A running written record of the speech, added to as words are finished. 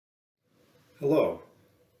Hello,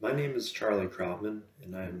 my name is Charlie Krautman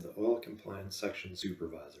and I am the Oil Compliance Section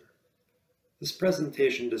Supervisor. This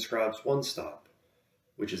presentation describes OneStop,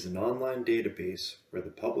 which is an online database where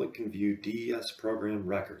the public can view DES program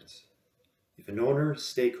records. If an owner,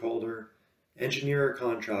 stakeholder, engineer, or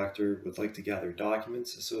contractor would like to gather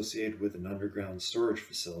documents associated with an underground storage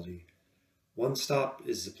facility, OneStop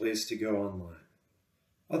is the place to go online.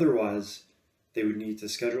 Otherwise, they would need to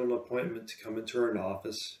schedule an appointment to come into our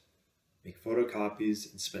office, make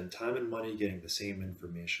photocopies, and spend time and money getting the same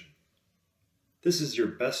information. This is your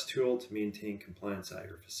best tool to maintain compliance at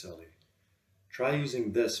your facility. Try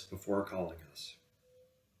using this before calling us.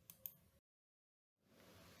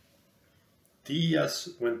 DES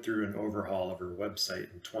went through an overhaul of our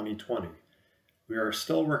website in 2020. We are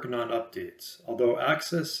still working on updates, although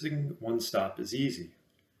accessing OneStop is easy.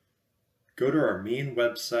 Go to our main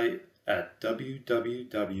website at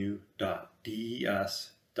www.des.nh.gov,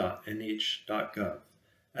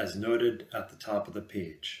 as noted at the top of the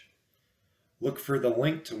page. Look for the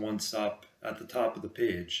link to OneStop at the top of the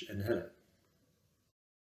page and hit it.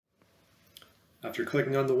 After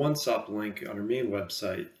clicking on the OneStop link on our main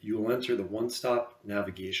website, you will enter the OneStop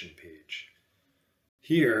navigation page.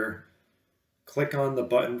 Here, click on the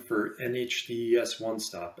button for NHDES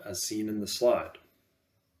OneStop as seen in the slide.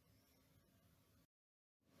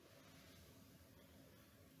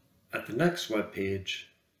 At the next web page,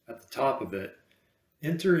 at the top of it,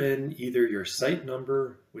 enter in either your site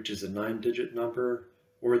number, which is a 9-digit number,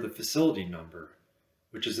 or the facility number,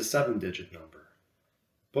 which is a 7-digit number.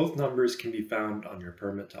 Both numbers can be found on your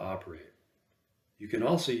permit to operate. You can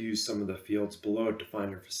also use some of the fields below to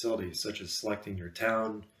find your facility, such as selecting your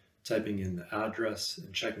town, typing in the address,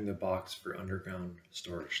 and checking the box for underground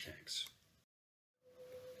storage tanks.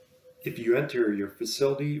 If you enter your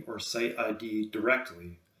facility or site ID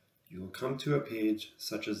directly, you will come to a page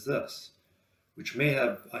such as this, which may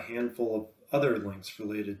have a handful of other links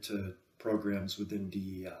related to programs within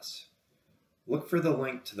DES. Look for the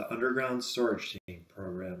link to the Underground Storage Tank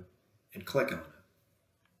program and click on it.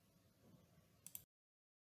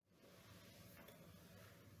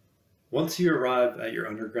 Once you arrive at your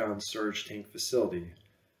underground storage tank facility,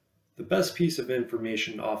 the best piece of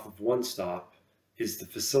information off of OneStop is the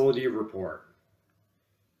facility report,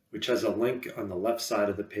 which has a link on the left side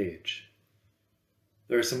of the page.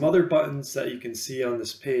 There are some other buttons that you can see on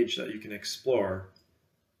this page that you can explore,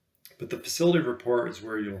 but the facility report is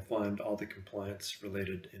where you'll find all the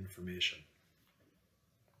compliance-related information.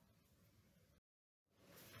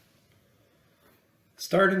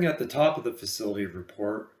 Starting at the top of the facility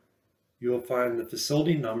report, you will find the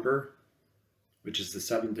facility number, which is the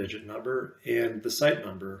 7-digit number, and the site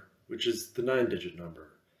number, which is the 9-digit number.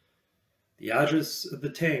 The address of the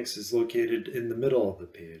tanks is located in the middle of the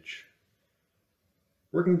page.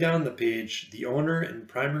 Working down the page, the owner and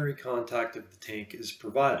primary contact of the tank is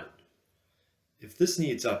provided. If this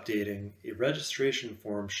needs updating, a registration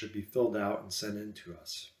form should be filled out and sent in to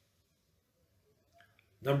us.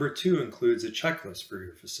 Number 2 includes a checklist for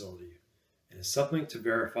your facility and is something to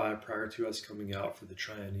verify prior to us coming out for the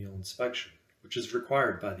triennial inspection, which is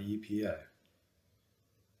required by the EPA.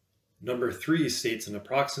 Number 3 states an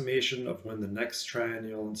approximation of when the next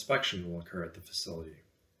triennial inspection will occur at the facility.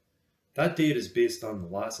 That date is based on the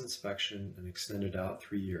last inspection and extended out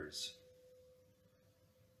 3 years.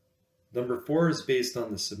 Number 4 is based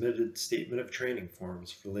on the submitted statement of training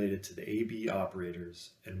forms related to the AB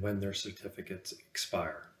operators and when their certificates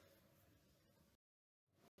expire.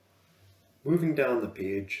 Moving down the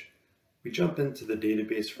page, we jump into the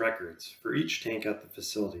database records for each tank at the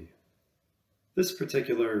facility. This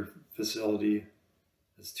particular facility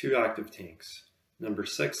has 2 active tanks, number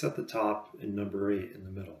 6 at the top and number 8 in the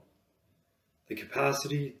middle. The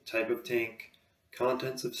capacity, type of tank,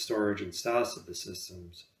 contents of storage, and status of the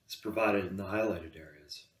systems is provided in the highlighted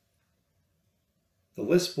areas. The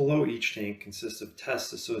list below each tank consists of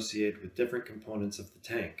tests associated with different components of the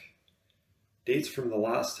tank. Dates from the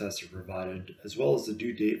last test are provided, as well as the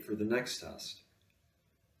due date for the next test.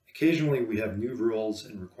 Occasionally, we have new rules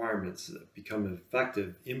and requirements that become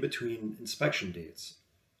effective in between inspection dates.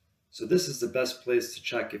 So this is the best place to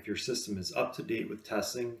check if your system is up to date with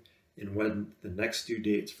testing and when the next due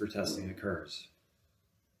dates for testing occurs.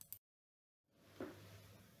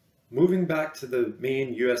 Moving back to the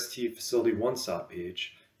main UST Facility OneStop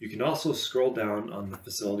page, you can also scroll down on the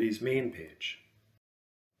facility's main page.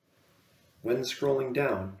 When scrolling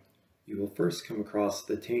down, you will first come across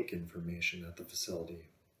the tank information at the facility.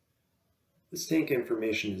 This tank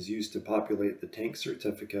information is used to populate the tank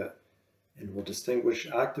certificate and will distinguish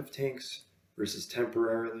active tanks versus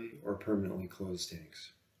temporarily or permanently closed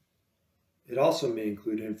tanks. It also may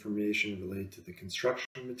include information related to the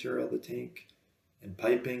construction material of the tank, and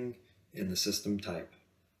piping, and the system type.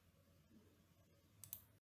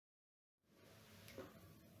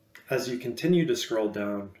 As you continue to scroll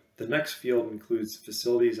down, the next field includes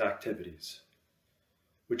facilities activities,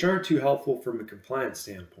 which aren't too helpful from a compliance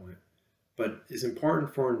standpoint, but is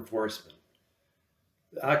important for enforcement.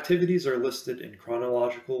 The activities are listed in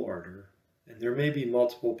chronological order, and there may be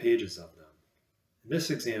multiple pages of them. In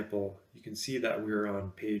this example, you can see that we are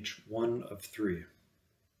on page 1 of 3.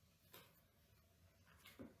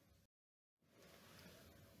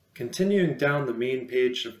 Continuing down the main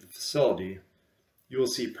page of the facility, you will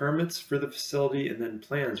see permits for the facility and then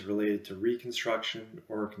plans related to reconstruction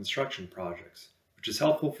or construction projects, which is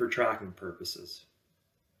helpful for tracking purposes.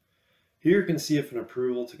 Here you can see if an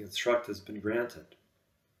approval to construct has been granted.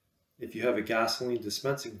 If you have a gasoline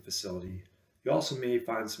dispensing facility, you also may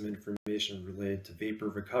find some information related to vapor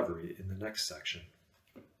recovery in the next section.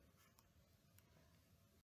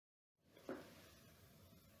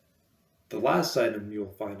 The last item you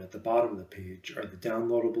will find at the bottom of the page are the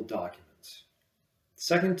downloadable documents.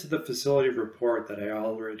 Second to the facility report that I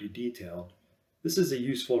already detailed, this is a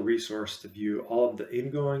useful resource to view all of the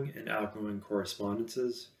ingoing and outgoing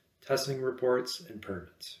correspondences, testing reports, and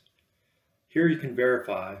permits. Here you can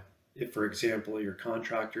verify if, for example, your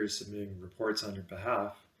contractor is submitting reports on your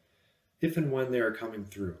behalf, if and when they are coming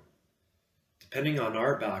through. Depending on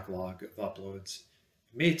our backlog of uploads,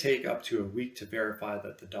 it may take up to a week to verify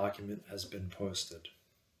that the document has been posted.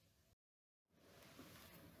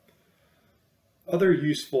 Other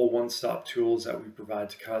useful OneStop tools that we provide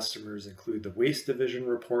to customers include the Waste Division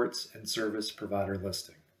reports and service provider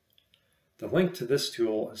listing. The link to this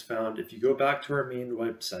tool is found if you go back to our main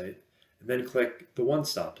website and then click the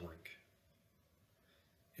OneStop link.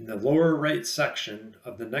 In the lower right section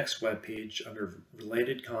of the next web page under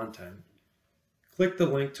Related Content, click the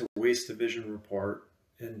link to Waste Division report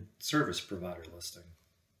and service provider listing.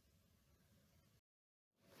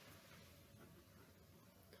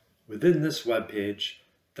 Within this web page,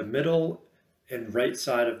 the middle and right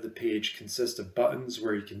side of the page consist of buttons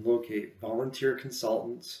where you can locate volunteer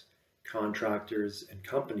consultants, contractors, and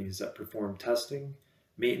companies that perform testing,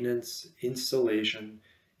 maintenance, installation,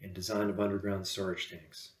 and design of underground storage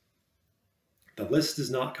tanks. The list is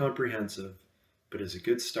not comprehensive, but is a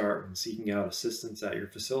good start when seeking out assistance at your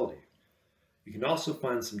facility. You can also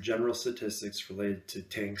find some general statistics related to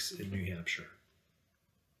tanks in New Hampshire.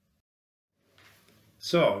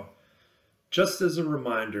 So, just as a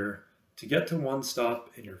reminder, to get to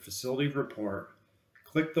OneStop in your facility report,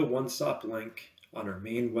 click the OneStop link on our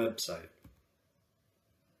main website.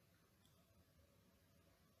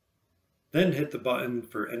 Then hit the button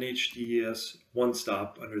for NHDES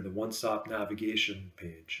OneStop under the OneStop navigation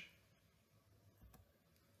page.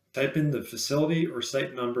 Type in the facility or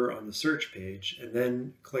site number on the search page and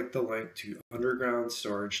then click the link to Underground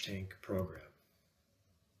Storage Tank Program.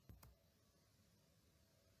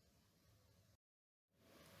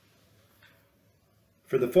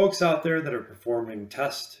 For the folks out there that are performing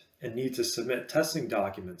tests and need to submit testing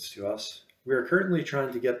documents to us, we are currently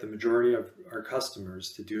trying to get the majority of our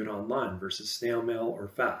customers to do it online versus snail mail or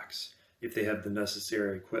fax if they have the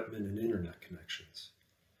necessary equipment and internet connections.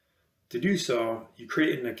 To do so, you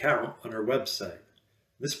create an account on our website.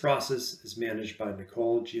 This process is managed by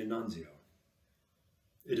Nicole Giannunzio.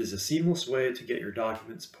 It is a seamless way to get your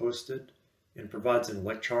documents posted and provides an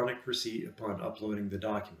electronic receipt upon uploading the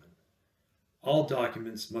document. All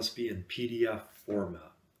documents must be in PDF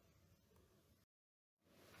format.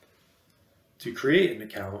 To create an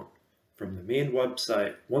account, from the main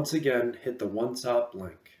website, once again hit the OneStop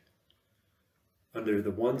link. Under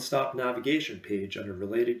the OneStop navigation page under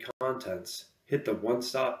Related Contents, hit the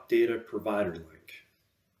OneStop Data Provider link.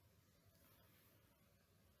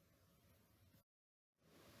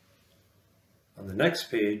 On the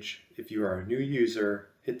next page, if you are a new user,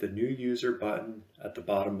 hit the New User button at the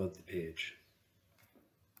bottom of the page.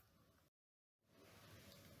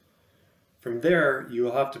 From there, you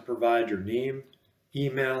will have to provide your name,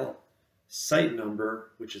 email, site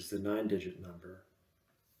number, which is the 9-digit number.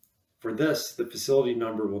 For this, the facility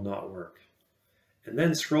number will not work. And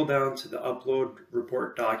then scroll down to the Upload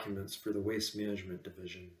Report Documents for the Waste Management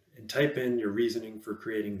Division and type in your reasoning for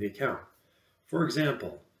creating the account. For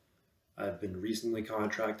example, I've been recently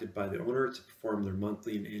contracted by the owner to perform their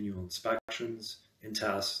monthly and annual inspections and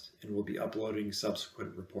tests and will be uploading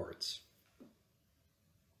subsequent reports.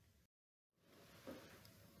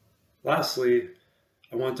 Lastly,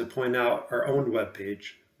 I want to point out our own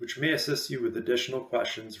webpage, which may assist you with additional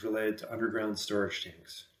questions related to underground storage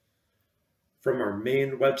tanks. From our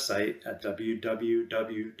main website at www.des.nh.gov,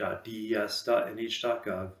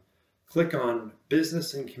 click on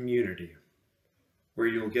Business and Community, where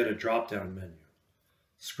you'll get a drop-down menu.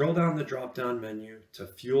 Scroll down the drop-down menu to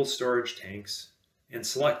Fuel Storage Tanks and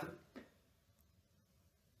select it.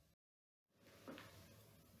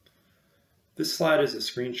 This slide is a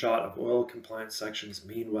screenshot of Oil Compliance Section's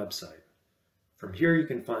main website. From here you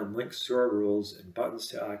can find links to our rules and buttons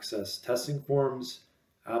to access testing forms,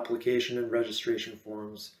 application and registration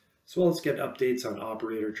forms, as well as get updates on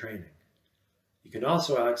operator training. You can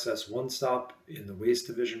also access OneStop in the Waste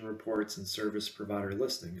Division reports and service provider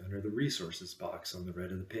listing under the Resources box on the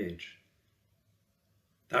right of the page.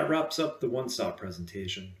 That wraps up the OneStop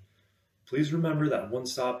presentation. Please remember that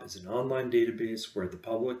OneStop is an online database where the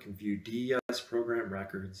public can view DES program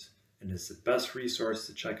records and is the best resource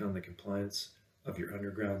to check on the compliance of your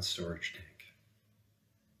underground storage tank.